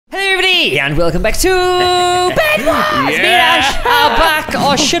everybody, and welcome back to BEDWARS! Me and Ash are back,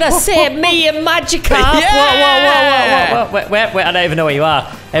 or should I say, me and Magikarp. Yeah! Whoa. Wait, I don't even know where you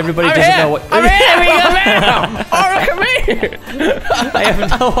are. Everybody I'm doesn't here. know what. I'm here. Oh, look at me! I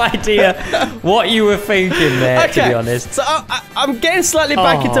have no idea what you were thinking there, to be honest. So I'm getting slightly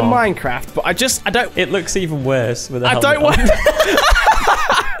back into Minecraft, but I don't. It looks even worse with a I helmet don't want.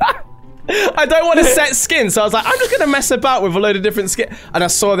 I don't want to set skin, so I was like, I'm just gonna mess about with a load of different skin, and I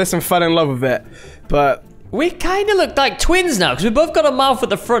saw this and fell in love with it. But we kind of look like twins now, because we both got a mouth at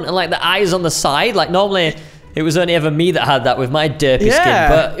the front and like the eyes on the side. Like normally, it was only ever me that had that with my derpy skin.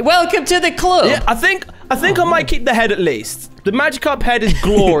 But welcome to the club. Yeah, I think I might keep the head at least. The Magikarp head is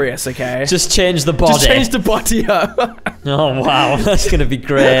glorious. Okay. Just change the body. Just change the body up. Oh wow, that's gonna be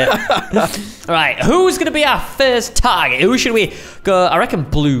great. Right, who's gonna be our first target? Who should we go? I reckon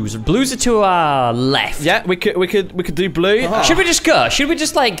blues. Blues are to our left. Yeah, we could do blue. Should we just go? Should we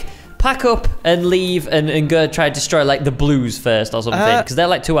just like pack up and leave and go try to destroy like the blues first or something? Because they're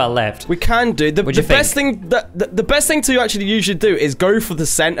like to our left. We can do. The best thing the best thing to actually usually do is go for the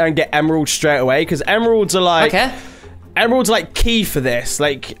center and get emeralds straight away, because emeralds are like emeralds are like key for this.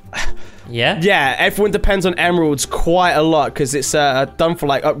 Like yeah, everyone depends on emeralds quite a lot because it's done for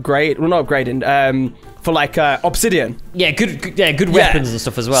like upgrade. Well, not upgrading. For like obsidian. Yeah, good weapons and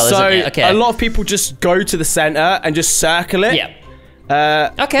stuff as well. So isn't it? Okay. A lot of people just go to the center and just circle it. Yeah.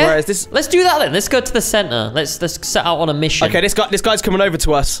 Okay. Whereas this, let's do that then. Let's go to the center. Let's set out on a mission. Okay, this guy's coming over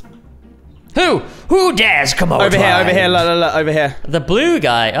to us. Who dares come over? Over here, look, over here. The blue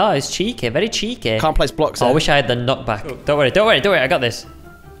guy. Oh, he's cheeky, very cheeky. Can't place blocks. Oh, I wish I had the knockback. Oh. Don't worry. I got this.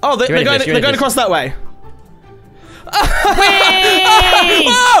 Oh, they're going across that way. Whee!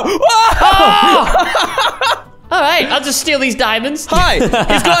 Oh! All right, I'll just steal these diamonds. Hi,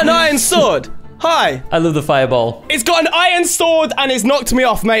 he's got an iron sword. Hi. I love the fireball. He's got an iron sword and he's knocked me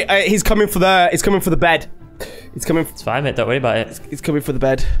off, mate. He's coming for the bed. He's coming. It's fine, mate. Don't worry about it. He's coming for the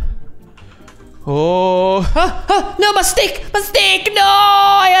bed. Oh. No, my stick. No,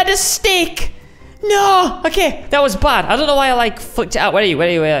 I had a stick. No. Okay, that was bad. I don't know why I like flicked it out. Where are you?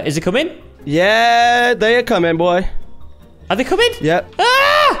 Is it coming? Yeah, they are coming, boy. Are they coming? Yep.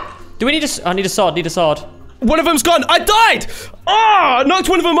 Ah! Do we need a? I need a sword. One of them's gone. I died. Oh, I knocked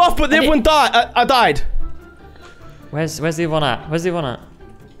one of them off, but the other one died. I died. Where's the other one at?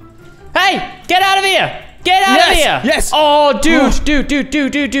 Hey, get out of here! Get out of here! Yes. Oh, dude.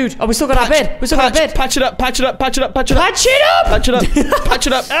 Oh, we still got our bed. Patch it up. Patch it up.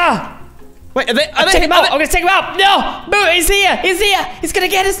 Ah. Wait, are they? I'm gonna take him out. No, Boo, he's here. He's gonna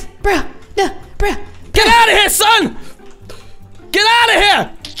get us, bro. Get out of here, son! Get out of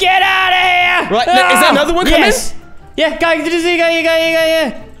here! Right, is there another one coming? Yes. Yeah, guy.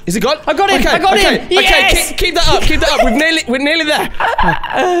 Yeah. Is it gone? I got him. Okay, Yes. keep that up. We're nearly there.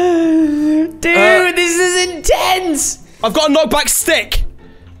 Dude, this is intense. I've got a knockback stick.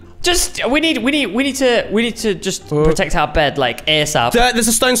 We need to just protect our bed like ASAP. There's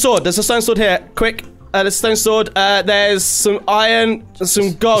a stone sword. Here. Quick. There's a stone sword. There's some iron,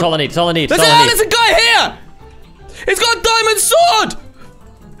 some gold. That's all I need. There's a guy here. He's got a diamond sword.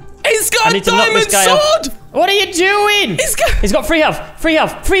 What are you doing? He's got free health.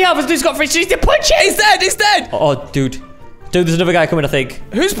 He's got free. He's to punch him. He's dead. Oh, dude, there's another guy coming, I think.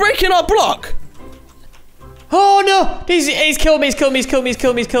 Who's breaking our block? Oh no! He's killed me. Just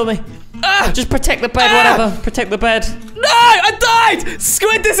protect the bed, whatever. Protect the bed. No, I died.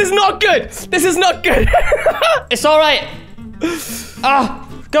 Squid, this is not good. It's all right.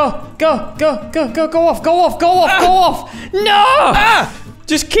 Go off. No!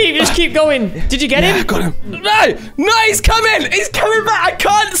 Just keep going. Did you get him? I got him. No, he's coming back. I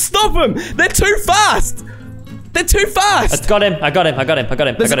can't stop him. They're too fast. I got him.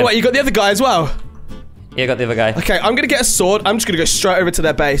 What, you got the other guy as well? Yeah, I got the other guy. Okay, I'm gonna get a sword. I'm just gonna go straight over to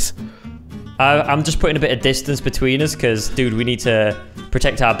their base. I'm just putting a bit of distance between us because, dude, we need to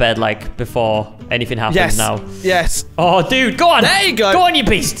protect our bed, like, before anything happens now. Yes. Oh, dude, go on. There you go. Go on, you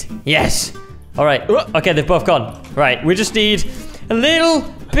beast. Yes. All right. Okay, they've both gone. Right, we just need a little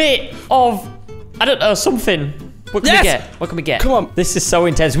bit of, I don't know, something. What can we get? Come on. This is so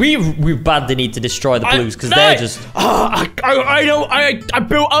intense. We badly need to destroy the blues because they're just... I know. I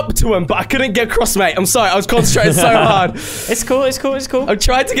built up to them, but I couldn't get across, mate. I'm sorry. I was concentrating so hard. It's cool. I'm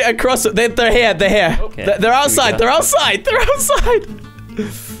trying to get across. They're here. Okay. They're outside.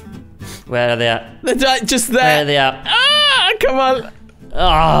 Where are they at? They're just there. Where are they at? Come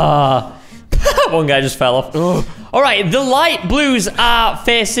on. One guy just fell off. All right, the light blues are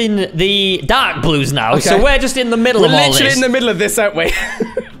facing the dark blues now, so we're just in the middle of all this. We're literally in the middle of this, aren't we?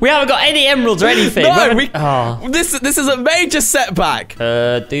 We haven't got any emeralds or anything. No, this is a major setback.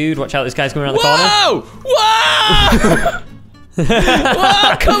 Dude, watch out. This guy's coming around the corner. Whoa!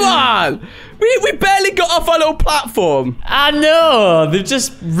 Whoa, come on. We barely got off our little platform. I know. They've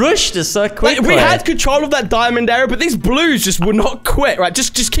just rushed us so quickly. We had control of that diamond area, but these blues just would not quit. Right,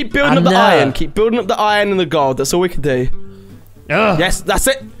 just keep building up the iron. Keep building up the iron and the gold. That's all we can do. Yes, that's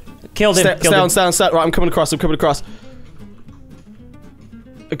it. Killed him. Stay on. Right, I'm coming across. I'm coming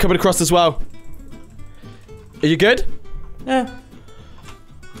across as well. Are you good? Yeah.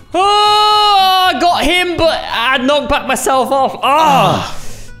 Oh, I got him, but I knocked back myself off. Oh,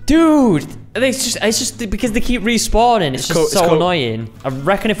 dude. It's just because they keep respawning. It's just so annoying. I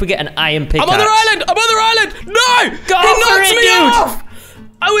reckon if we get an iron pickaxe. I'm on the island. No! He knocked me off!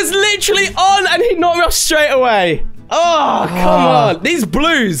 I was literally on and he knocked me off straight away. Oh, come on. These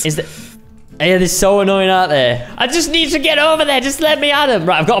blues. Yeah, they're so annoying, aren't they? I just need to get over there. Just let me at them.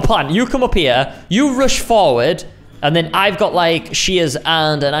 Right, I've got a plan. You come up here. You rush forward. And then I've got, like, shears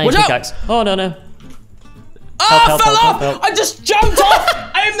and an iron pickaxe. Oh, no. Oh, I fell off! I just jumped off!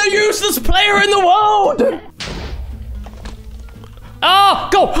 I am the useless player in the world! Oh,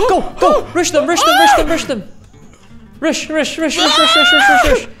 go! Rush them! Rush! That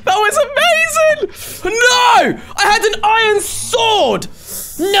was amazing! No! I had an iron sword!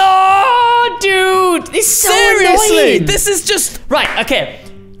 No, dude! It's so Seriously! annoying. This is just... Right, okay.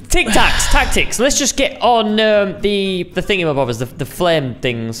 Tactics. Let's just get on the thingamabobbers, the flame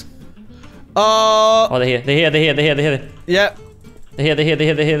things. Oh, they're here. Yeah. They're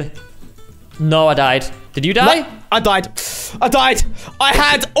here. No, I died. Did you die? No, I died. I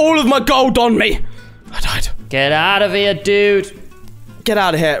had all of my gold on me. I died. Get out of here, dude. Get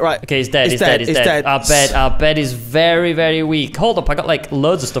out of here. Right. Okay, he's dead. He's dead. Our bed is very, very weak. Hold up, I got like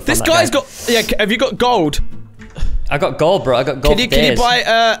loads of stuff. This guy's got. Yeah, have you got gold? I got gold, bro. I got gold. Can you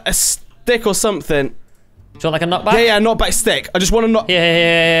buy a stick or something? Do you want like a knockback? Yeah, knockback stick. I just want to knock.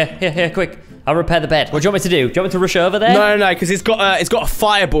 Here, quick. I'll repair the bed. What do you want me to do? Do you want me to rush over there? No, because it's got a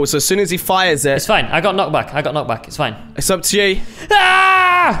fireball. So as soon as he fires it, it's fine. I got knockback. It's fine. It's up to you.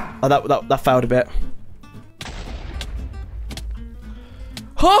 Ah! Oh, that failed a bit.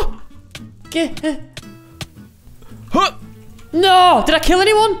 Huh? Huh? No! Did I kill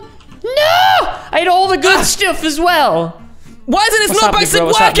anyone? No! I had all the good stuff as well. Why isn't his knockback stick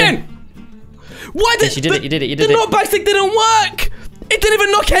working? Why did you did it? The knockback stick didn't work. It didn't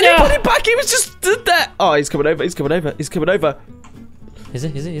even knock anybody back. He was just stood there. Oh, he's coming over. Is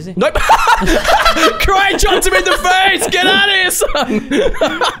he? Nope. Cry jumped him in the face. Get out of here, son.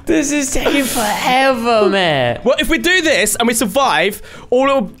 This is taking forever, man. Well, if we do this and we survive,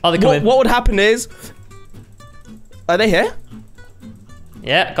 what would happen is... Are they here?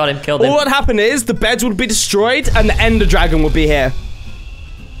 Yeah, got him. Killed him. All what would happen is the beds would be destroyed and the Ender Dragon would be here.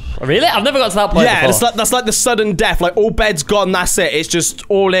 Really? I've never got to that point before. That's like the sudden death. Like, all beds gone, that's it. It's just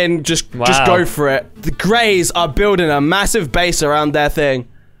all in. Just go for it. The Greys are building a massive base around their thing.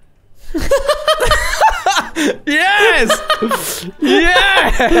 Yes!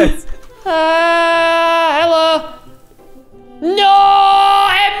 Yes! Hello. No!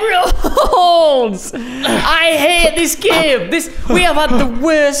 Emeralds! I hate this game. We have had the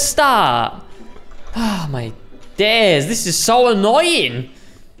worst start. Oh, my days. This is so annoying.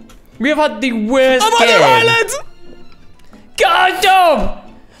 We have had the worst game. I'm on an island! God,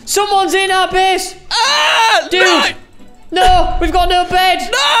 Dom! Someone's in our base! Ah! Dude! No! We've got no bed!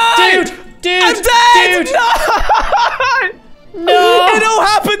 No! Dude! I'm dead! Dude! No! It all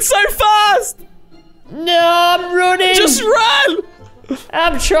happened so fast! No, I'm running! Just run!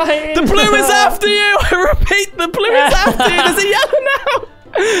 I'm trying! The blue is after you! I repeat, the blue is after you! There's a yellow now!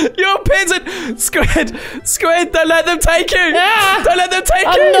 You're a pigeon! Squid, don't let them take you! Ah, don't let them take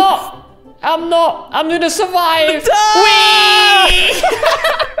you! I'm not! I'm gonna survive!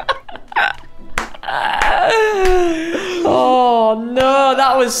 Oh no,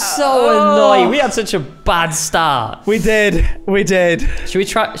 that was so annoying. We had such a bad start. We did. Should we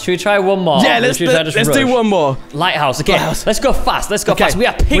try one more? Yeah, let's do one more. Lighthouse, okay. Let's go fast. Fast. We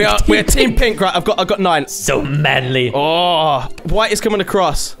are pink. We're team pink, right? I've got 9. So manly. Oh, white is coming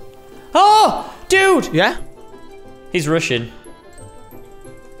across. Oh, dude. Yeah? He's rushing.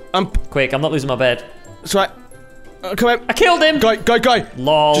 Quick, I'm not losing my bed. That's right. Come on. I killed him. Go.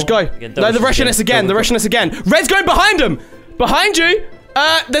 Lol. Just go. No, they're rushing us again. Red's going behind him. Behind you.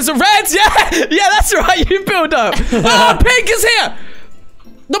 There's a red. Yeah, that's right. You build up. Oh, pink is here.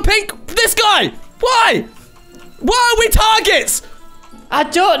 The pink. This guy. Why? Why are we targets? I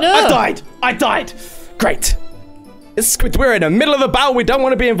don't know. I died. Great. We're in the middle of a battle we don't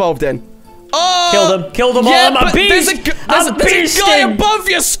want to be involved in. Oh! Kill them all. I'm a beast. There's a guy above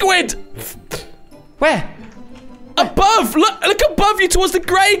you, Squid. Where? Above. Look above you towards the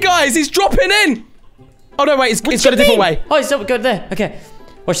grey guys. He's dropping in. Oh no, wait. He's got a different way. Oh, he's not good there. Okay.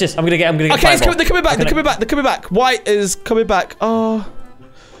 Watch this. I'm gonna get. Okay, they're coming back. They're coming back. White is coming back. Oh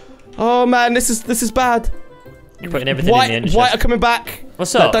man, this is bad. You're putting everything in the end. White are coming back.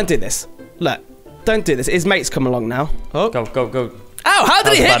 What's up? Look, don't do this. Look, don't do this. His mate's come along now. Oh. Go. Ow! How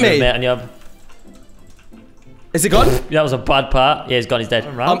did he hit me? Is he gone? That was a bad part. Yeah, he's gone. He's dead.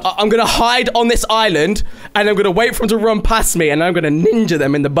 I'm gonna hide on this island, and I'm gonna wait for him to run past me, and I'm gonna ninja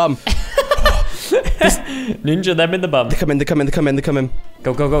them in the bum. Ninja them in the bum. They're coming.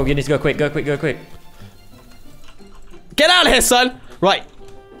 Go. You need to go quick. Go quick. Get out of here, son. Right.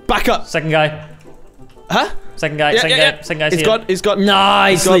 Back up. Second guy. Huh? Second guy. He's got.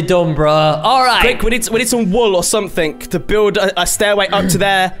 Nicely done, bro. All right. Quick, we need some wool or something to build a stairway up to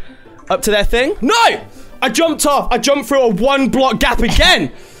their thing. No! I jumped off. I jumped through a 1-block gap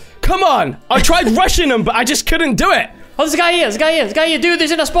again. Come on. I tried rushing them, but I just couldn't do it. Oh, there's a guy here. Dude,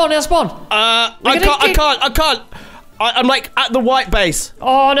 there's in a spawn. I can't. I'm like at the white base.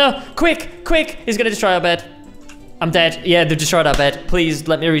 Oh no! Quick! He's gonna destroy our bed. I'm dead. Yeah, they've destroyed our bed. Please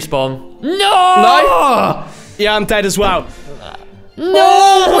let me respawn. No! Yeah, I'm dead as well.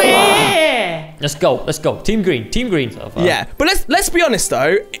 No way! Let's go. Team green so far. Yeah, but let's be honest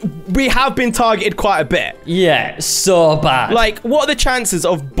though. We have been targeted quite a bit. Yeah, so bad. Like, what are the chances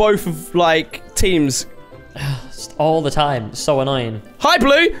of both of teams? All the time. So annoying. Hi,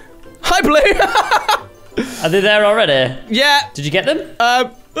 Blue. Are they there already? Yeah. Did you get them?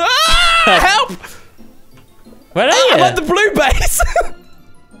 Help! Where are you? I'm at the blue base.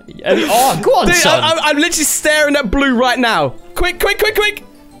 Oh, go on, dude, son. I'm literally staring at blue right now. Quick. Go. I'm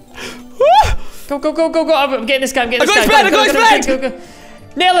getting this guy. I got his bed. Go.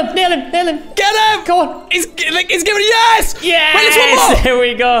 Nail him. Get him. Go on. He's giving yes. Yes. Wait, there's one more. There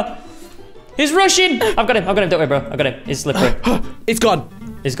we go. He's rushing. I've got him. Don't worry, bro. I got him. He's slippery. It's gone.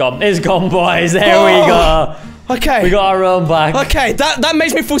 It's gone, boys. There we go. Okay. We got our own back. Okay, that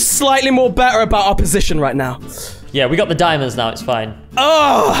makes me feel slightly more better about our position right now. Yeah, we got the diamonds now. It's fine.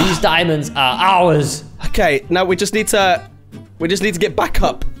 Oh. These diamonds are ours. Okay, now we just need to get back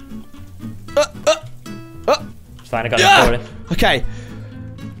up. It's fine. I got it already. Okay.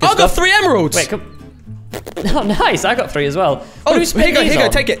 I got 3 emeralds. Wait, come. Oh, nice. I got 3 as well. Oh, here you go.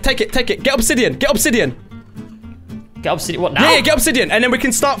 Take it. Get obsidian. Get obsidian. What now? Yeah, get obsidian, and then we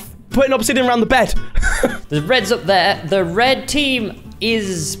can start putting obsidian around the bed. The red's up there. The red team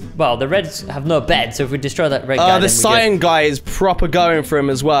is... Well, the reds have no bed, so if we destroy that red guy... the cyan guy is proper going for him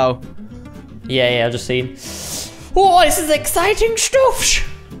as well. Yeah, I've just seen. Oh, this is exciting stuff.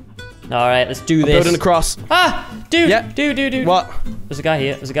 Alright, let's do this. Building across. Dude. Yeah. Dude. What? There's a guy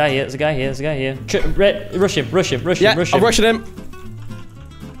here. Rush him. I'm rushing him.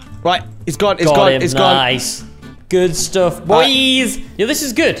 Right, he's gone. Nice. Good stuff, boys. Yeah, this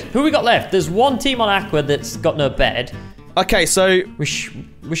is good. Who we got left? There's one team on Aqua that's got no bed. Okay, so we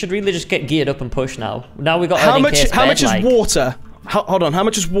should really just get geared up and push now. Now we got how much is water? Hold on, how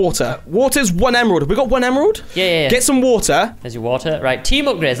much is water? Water's 1 emerald. Have we got 1 emerald? Yeah. Get some water. There's your water. Right, team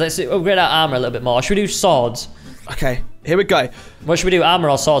upgrades. Let's upgrade our armor a little bit more. Should we do swords? Okay, here we go. What should we do? Armor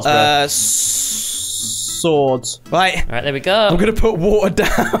or swords, bro? Swords. Right. Alright, there we go. I'm gonna put water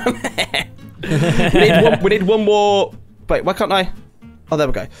down. we need one more. Wait, why can't I? Oh, there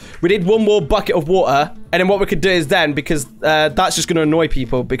we go. We need 1 more bucket of water, and then what we could do is then, because that's just going to annoy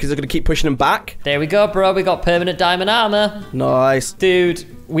people, because they're going to keep pushing them back. There we go, bro. We got permanent diamond armor. Nice, dude.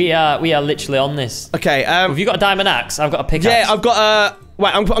 We are literally on this. Okay. Have you got a diamond axe? I've got a pickaxe. Yeah, I've got a.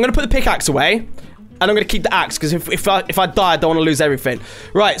 Wait, I'm going to put the pickaxe away, and I'm going to keep the axe because if I die, I don't want to lose everything.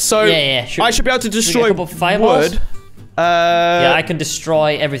 Right. So I should be able to destroy wood. Yeah, I can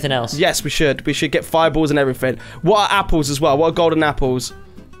destroy everything else. Yes, we should. We should get fireballs and everything. What are apples as well? What are golden apples?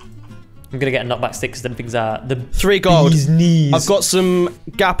 I'm gonna get a knockback stick because them things are the 3 gold. Bee's knees. I've got some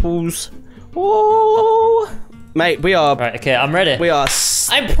gapples. Oh, mate, we are. Right, okay, I'm ready. I'm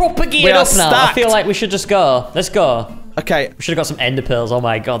propagating up now. I feel like we should just go. Let's go. Okay. We should have got some ender pearls. Oh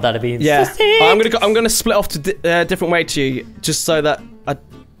my god, that'd be insane. I'm gonna split off to different way to you, just so that I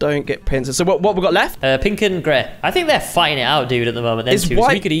don't get pinned. So what we got left? Pink and grey. I think they're fighting it out, dude, at the moment. Is white? So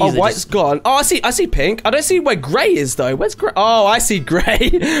we could easily white's gone. Oh, I see pink. I don't see where grey is though. Where's grey? Oh, I see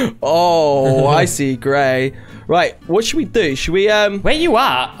grey. Oh, I see grey. Right, what should we do? Should we Where you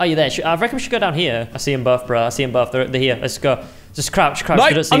are? Are you there? I reckon we should go down here. I see them both, bro. I see them both. They're here. Let's go. Just crouch. No,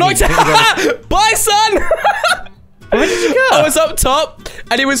 Bye, son. Where did you go? I was up top,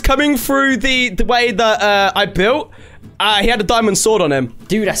 and he was coming through the way that I built. He had a diamond sword on him.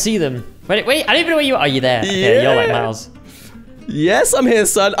 Dude, I see them. Wait, I don't even know where you are. Are you there? Yeah. Okay, you're like Miles. Yes, I'm here,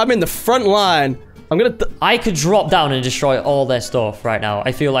 son. I'm in the front line. I could drop down and destroy all their stuff right now.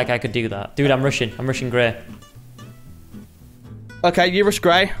 I feel like I could do that. Dude, I'm rushing. I'm rushing Grey. Okay, you rush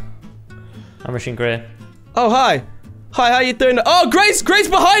Grey. I'm rushing Grey. Oh, hi. Hi, how you doing? Oh, Grey's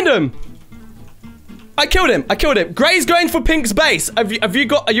behind him. I killed him. Grey's going for Pink's base. Are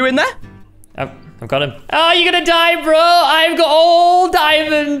you in there? I've got him. Oh, you're gonna die, bro. I've got all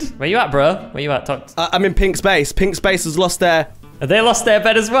diamond. Where you at, bro? Where you at? I'm in Pink's base. Pink's base has lost their... Have they lost their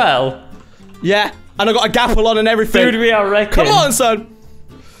bed as well? Yeah, and I got a gapple on and everything. Dude, we are wrecking. Come on, son.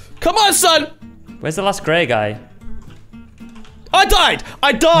 Come on, son. Where's the last Grey guy? I died.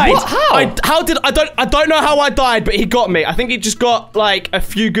 What? How? I don't know how I died, but he got me. I think he just got like a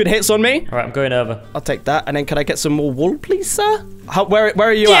few good hits on me. All right, I'm going over. I'll take that. And then can I get some more wool, please, sir? Where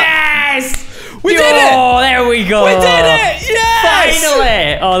are you at? Yes! We did it! Oh, there we go. We did it! Yes!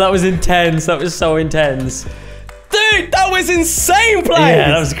 Finally! Oh, that was intense. That was so intense. Dude, that was insane play. Yeah,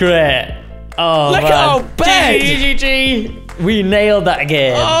 that was great. Oh, look man. at our bed. GG. We nailed that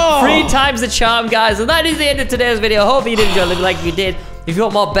game. Oh. 3 times the charm, guys. And that is the end of today's video. Hope you did enjoy it like you did. If you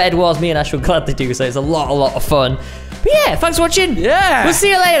want more Bed Wars, me and Ash will gladly do so. It's a lot of fun. But yeah, thanks for watching. Yeah. We'll see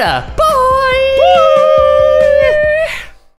you later. Bye.